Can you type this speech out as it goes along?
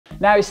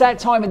Now it's that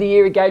time of the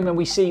year again when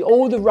we see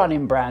all the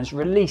running brands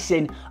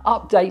releasing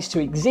updates to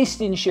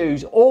existing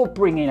shoes or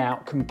bringing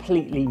out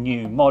completely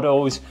new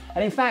models.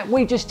 And in fact,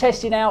 we just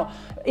tested out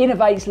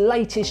Innovate's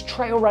latest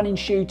trail running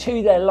shoe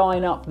to their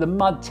lineup, the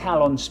Mud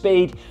Talon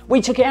Speed.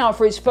 We took it out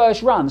for its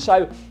first run,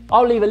 so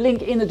I'll leave a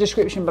link in the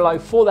description below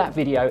for that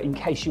video in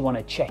case you want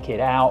to check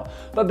it out.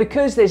 But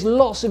because there's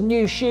lots of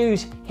new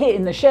shoes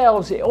hitting the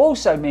shelves, it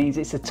also means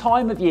it's a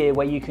time of year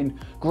where you can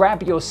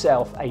grab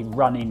yourself a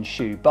running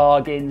shoe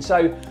bargain.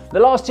 So the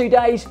last 2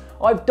 days,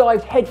 I've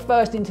dived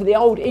headfirst into the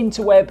old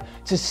interweb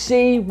to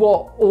see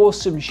what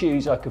awesome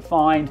shoes I could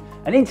find.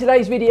 And in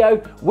today's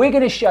video, we're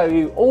going to show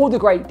you all the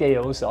great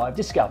deals that I've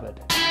discovered.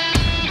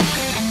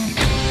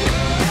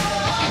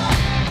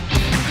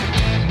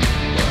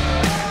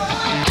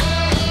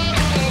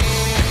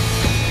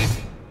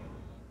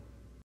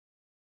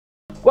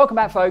 Welcome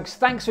back folks,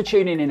 thanks for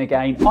tuning in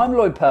again. I'm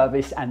Lloyd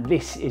Purvis and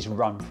this is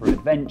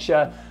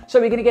Run4Adventure. So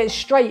we're going to get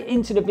straight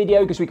into the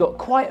video because we've got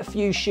quite a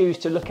few shoes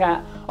to look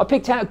at. I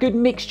picked out a good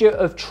mixture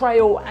of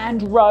trail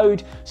and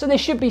road, so there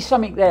should be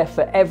something there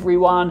for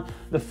everyone.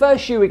 The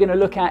first shoe we're going to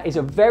look at is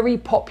a very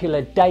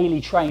popular daily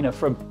trainer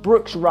from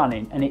Brooks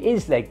Running, and it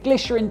is their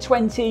Glycerin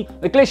 20.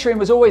 The Glycerin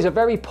was always a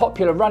very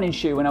popular running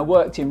shoe when I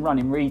worked in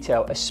running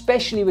retail,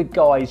 especially with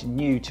guys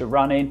new to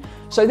running.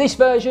 So this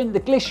version, the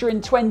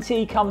Glycerin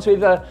 20, comes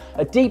with a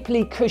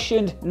deeply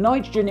cushioned,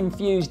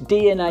 nitrogen-infused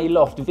DNA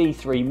Loft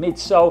V3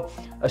 midsole,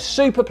 a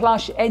super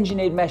plush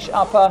engineered mesh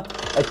upper,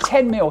 a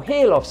 10mm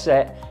heel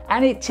offset,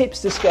 and it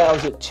tips the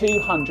scales at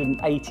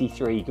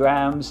 283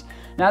 grams.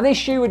 Now this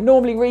shoe would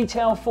normally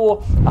retail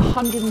for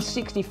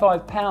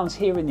 £165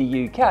 here in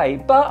the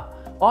UK, but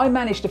I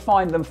managed to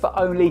find them for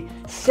only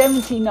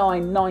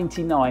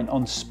 $79.99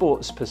 on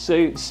Sports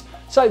Pursuits.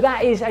 So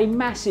that is a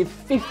massive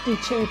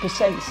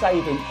 52%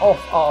 saving off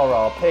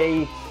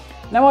RRP.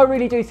 Now I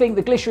really do think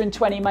the Glycerin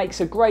 20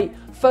 makes a great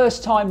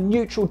first time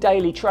neutral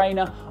daily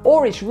trainer,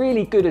 or it's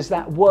really good as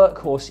that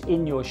workhorse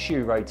in your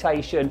shoe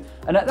rotation,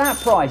 and at that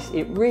price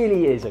it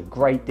really is a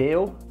great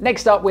deal.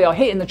 Next up we are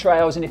hitting the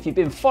trails, and if you've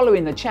been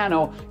following the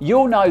channel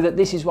you'll know that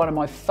this is one of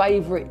my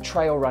favourite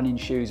trail running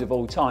shoes of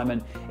all time,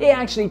 and it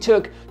actually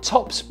took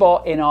top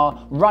spot in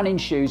our running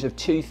shoes of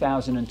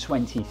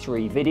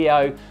 2023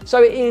 video.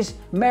 So it is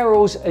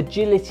Merrell's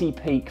Agility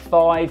Peak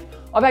 5.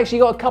 I've actually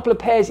got a couple of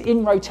pairs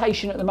in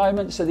rotation at the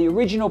moment. So the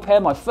original pair,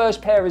 my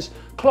first pair, is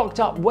clocked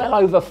up well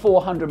over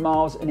 400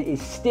 miles and it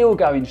is still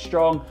going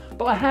strong.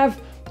 But I have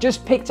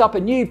just picked up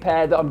a new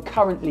pair that I'm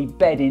currently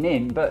bedding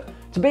in. But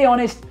to be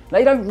honest,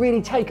 they don't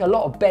really take a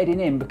lot of bedding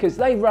in because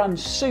they run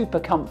super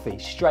comfy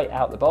straight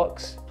out the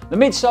box. The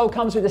midsole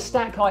comes with a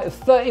stack height of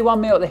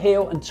 31mm at the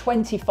heel and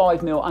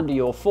 25mm under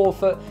your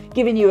forefoot,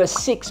 giving you a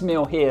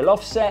 6mm heel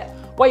offset.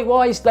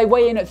 Weight-wise, they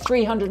weigh in at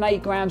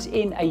 308 grams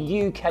in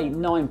a UK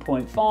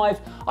 9.5.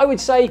 I would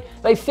say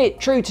they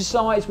fit true to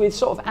size with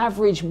sort of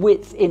average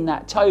width in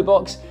that toe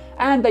box,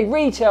 and they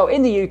retail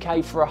in the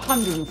UK for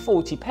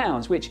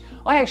 £140, which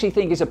I actually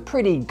think is a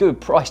pretty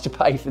good price to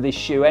pay for this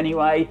shoe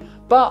anyway.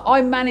 But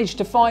I managed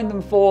to find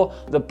them for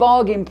the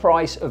bargain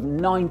price of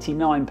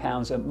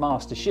 £99 at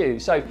Master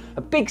Shoes, so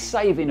a big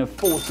saving of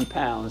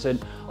 £40,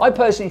 and I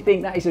personally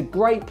think that is a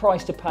great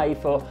price to pay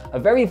for a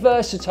very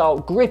versatile,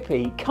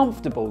 grippy,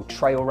 comfortable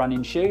trail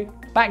running shoe.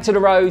 Back to the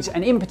roads,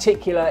 and in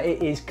particular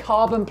it is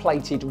carbon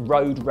plated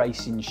road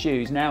racing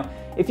shoes. Now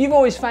if you've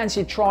always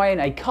fancied trying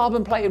a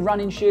carbon plated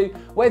running shoe,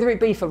 whether it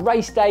be for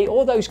race day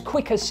or those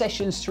quicker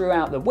sessions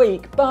throughout the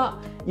week, but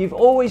you've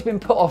always been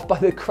put off by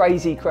the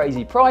crazy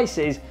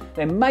prices,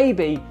 then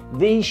maybe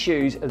these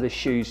shoes are the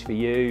shoes for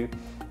you.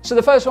 So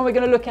the first one we're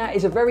going to look at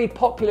is a very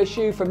popular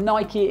shoe from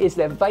Nike. It is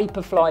their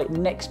Vaporfly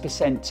Next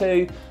Percent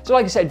 2. So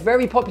like I said,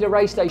 very popular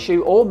race day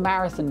shoe or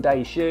marathon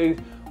day shoe.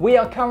 We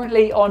are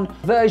currently on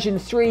version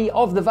 3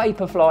 of the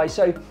Vaporfly,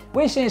 so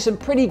we're seeing some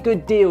pretty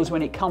good deals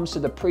when it comes to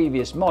the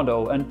previous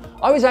model, and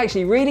I was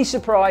actually really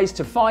surprised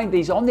to find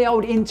these on the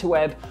old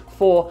interweb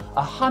for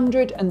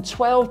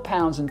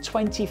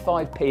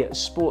 £112.25 at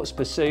Sports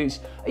Pursuits.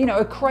 You know,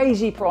 a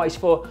crazy price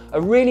for a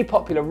really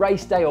popular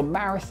race day or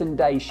marathon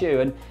day shoe,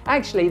 and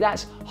actually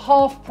that's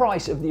half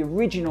price of the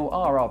original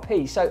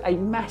RRP, so a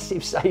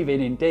massive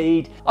saving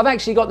indeed. I've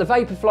actually got the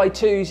Vaporfly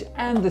 2s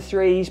and the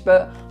 3s,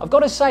 but I've got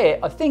to say it,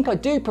 I think I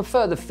do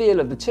prefer the feel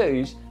of the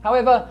 2s.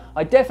 However,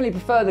 I definitely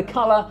prefer the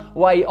colour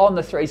way on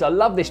the 3s. I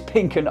love this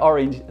pink and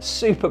orange,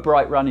 super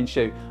bright running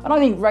shoe, and I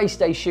think race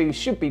day shoes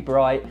should be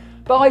bright.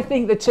 But I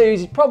think the 2s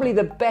is probably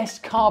the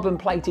best carbon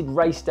plated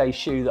race day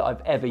shoe that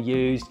I've ever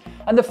used.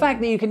 And the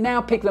fact that you can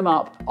now pick them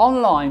up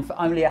online for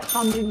only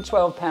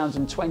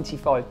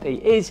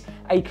 £112.25 is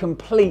a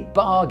complete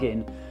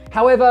bargain.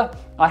 However,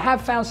 I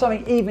have found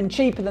something even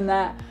cheaper than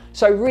that.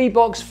 So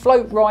Reebok's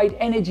Floatride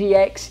Energy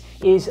X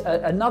is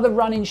another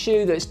running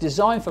shoe that's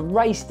designed for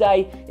race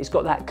day. It's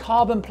got that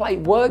carbon plate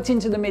worked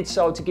into the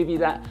midsole to give you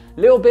that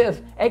little bit of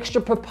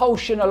extra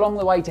propulsion along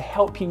the way to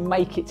help you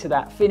make it to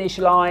that finish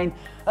line.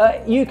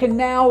 You can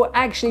now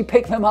actually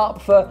pick them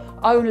up for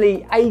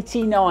only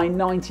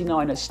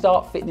 £89.99 at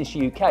Start Fitness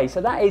UK.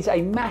 So that is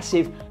a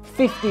massive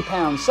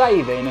 £50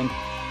 saving, and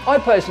I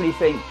personally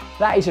think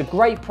that is a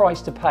great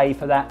price to pay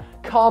for that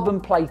carbon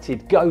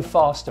plated Go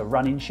Faster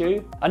running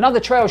shoe. Another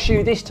trail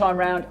shoe this time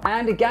round,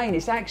 and again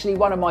it's actually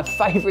one of my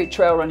favourite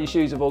trail running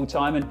shoes of all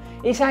time, and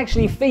it's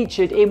actually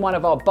featured in one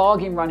of our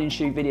bargain running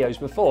shoe videos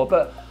before,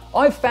 but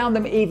I've found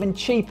them even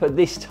cheaper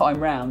this time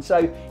round. So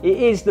it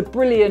is the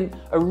brilliant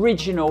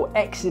original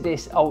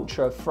Xodus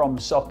Ultra from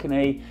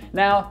Saucony.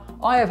 Now,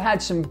 I have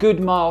had some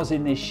good miles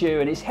in this shoe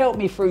and it's helped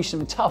me through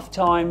some tough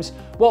times,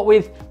 what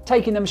with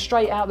taking them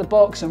straight out the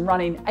box and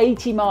running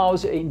 80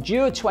 miles at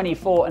Endure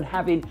 24 and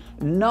having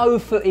no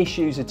foot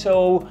issues at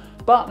all.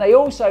 But they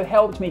also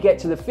helped me get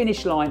to the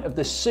finish line of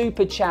the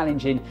super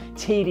challenging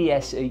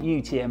TDS at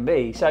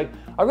UTMB. So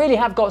I really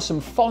have got some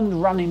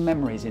fond running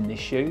memories in this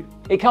shoe.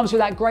 It comes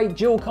with that great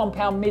dual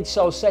compound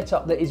midsole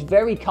setup that is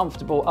very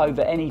comfortable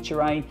over any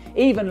terrain,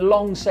 even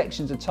long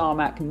sections of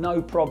tarmac,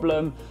 no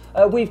problem.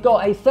 We've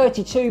got a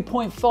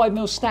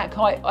 32.5mm stack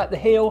height at the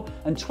heel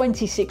and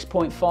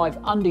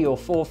 26.5 under your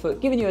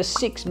forefoot, giving you a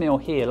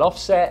 6mm heel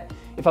offset.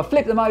 If I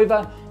flip them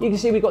over, you can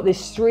see we've got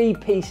this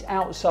 3-piece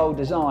outsole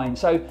design.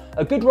 So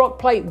a good rock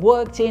plate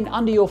worked in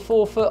under your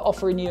forefoot,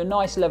 offering you a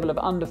nice level of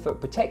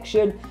underfoot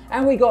protection.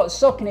 And we got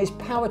Saucony's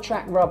Power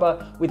Track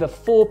rubber with a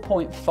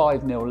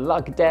 4.5mm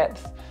lug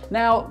depth.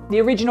 Now, the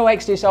original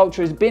Xodus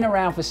Ultra has been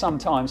around for some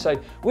time, so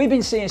we've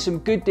been seeing some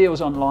good deals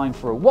online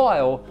for a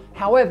while.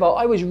 However,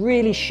 I was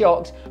really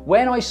shocked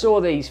when I saw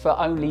these for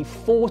only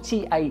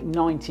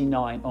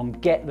 $48.99 on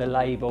Get the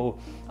Label.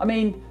 I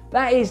mean,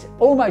 that is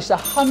almost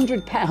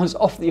 £100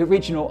 off the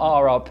original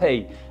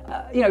RRP.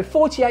 You know,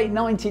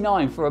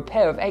 $48.99 for a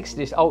pair of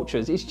Xodus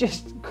Ultras is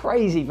just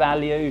crazy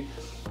value.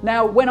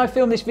 Now, when I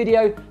filmed this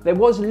video, there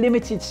was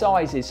limited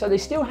sizes, so they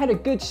still had a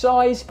good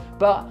size,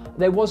 but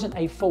there wasn't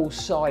a full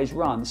size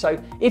run.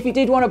 So if you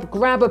did want to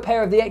grab a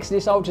pair of the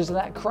Xodus Ultras at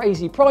that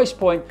crazy price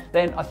point,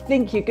 then I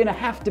think you're going to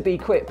have to be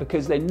quick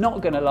because they're not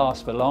going to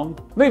last for long.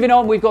 Moving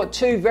on, we've got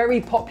two very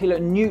popular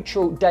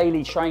neutral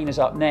daily trainers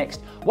up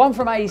next, one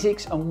from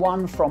Asics and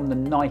one from the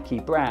Nike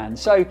brand.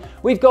 So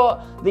we've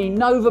got the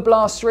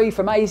Novablast 3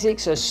 from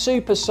Asics, a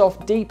super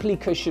soft, deeply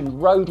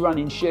cushioned road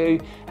running shoe,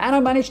 and I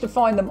managed to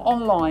find them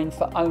online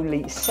for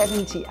only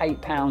 £78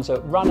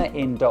 at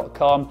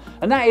runnerin.com,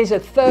 and that is a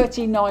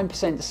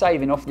 39%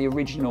 saving off the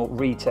original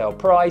retail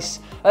price.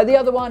 The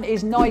other one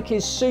is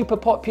Nike's super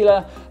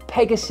popular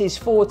Pegasus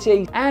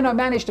 40, and I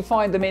managed to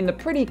find them in the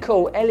pretty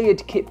cool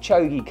Eliud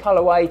Kipchoge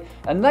colorway,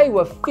 and they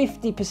were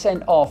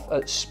 50% off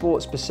at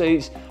Sports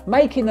Pursuits,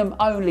 making them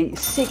only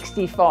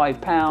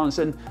 £65,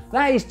 and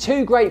that is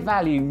two great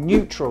value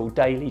neutral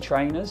daily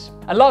trainers.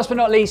 And last but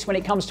not least, when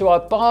it comes to our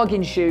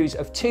bargain shoes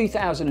of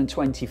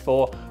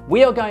 2024,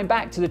 we are going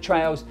back to the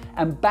trails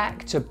and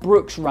back to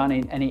Brooks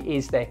Running, and it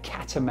is their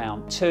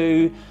Catamount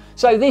 2.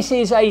 So this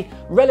is a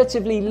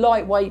relatively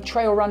lightweight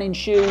trail running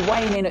shoe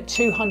weighing in at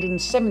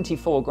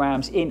 274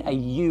 grams in a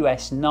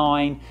US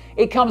 9.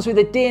 It comes with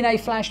a DNA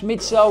flash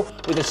midsole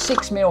with a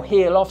 6mm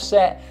heel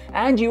offset,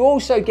 and you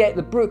also get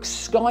the Brooks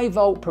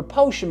Skyvolt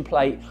propulsion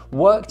plate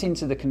worked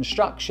into the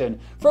construction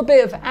for a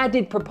bit of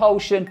added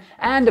propulsion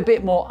and a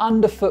bit more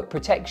underfoot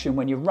protection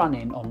when you're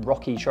running on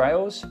rocky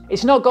trails.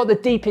 It's not got the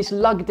deepest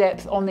lug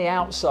depth on the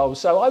outsole,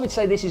 so I would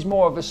say this is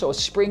more of a sort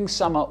of spring,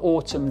 summer,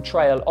 autumn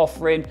trail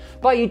offering,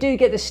 but you do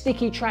get the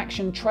sticky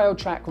traction trail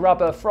track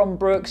rubber from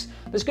Brooks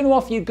that's going to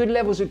offer you good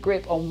levels of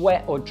grip on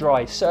wet or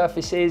dry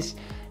surfaces.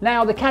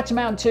 Now, the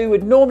Catamount 2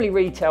 would normally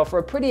retail for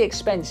a pretty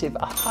expensive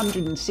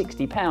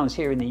 £160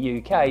 here in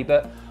the UK,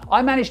 but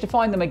I managed to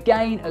find them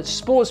again at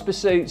Sports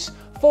Pursuits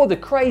for the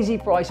crazy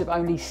price of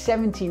only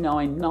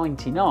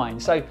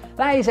 $79.99. So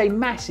that is a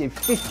massive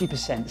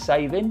 50%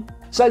 saving.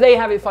 So there you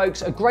have it,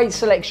 folks, a great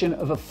selection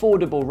of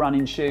affordable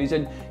running shoes,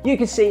 and you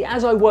can see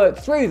as I work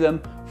through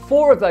them,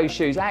 4 of those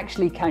shoes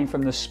actually came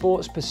from the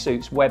Sports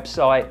Pursuits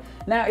website.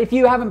 Now, if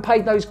you haven't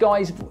paid those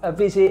guys a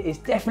visit, it's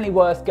definitely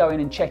worth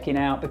going and checking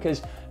out,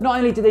 because not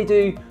only do they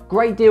do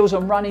great deals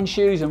on running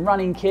shoes and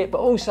running kit, but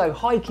also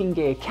hiking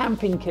gear,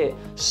 camping kit,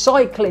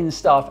 cycling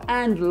stuff,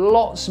 and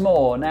lots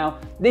more. Now,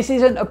 this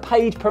isn't a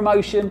paid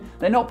promotion.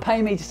 They're not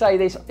paying me to say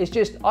this. It's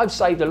just I've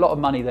saved a lot of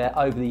money there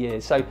over the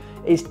years. So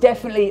it's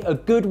definitely a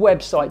good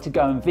website to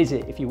go and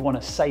visit if you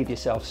want to save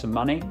yourself some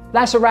money.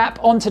 That's a wrap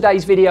on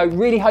today's video.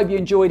 Really hope you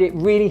enjoyed it.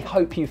 Really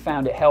hope you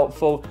found it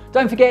helpful.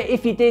 Don't forget,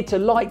 if you did, to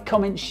like,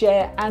 comment,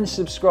 share, and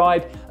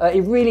subscribe.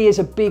 It really is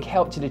a big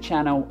help to the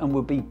channel and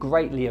will be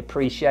greatly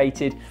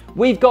appreciated.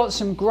 We've got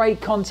some great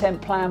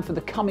content planned for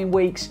the coming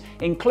weeks,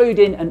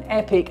 including an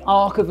epic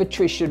Arc of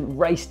Attrition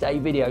race day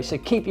video, so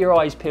keep your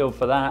eyes peeled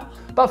for that.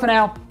 But for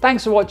now,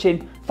 thanks for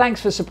watching,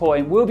 thanks for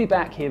supporting. We'll be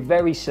back here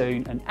very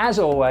soon, and as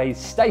always,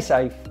 stay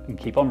safe and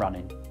keep on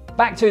running.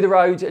 Back to the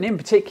roads, and in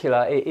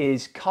particular, it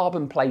is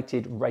carbon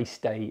plated race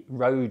day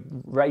road.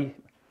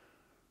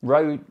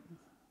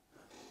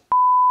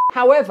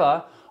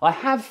 However, I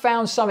have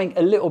found something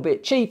a little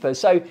bit cheaper.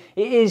 So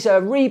it is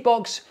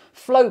Reebok's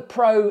Float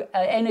Pro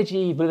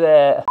Energy.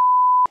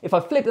 If I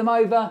flip them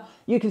over,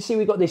 you can see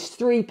we've got this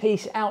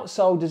 3-piece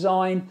outsole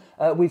design.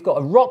 We've got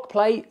a rock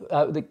plate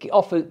that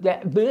offers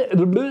that.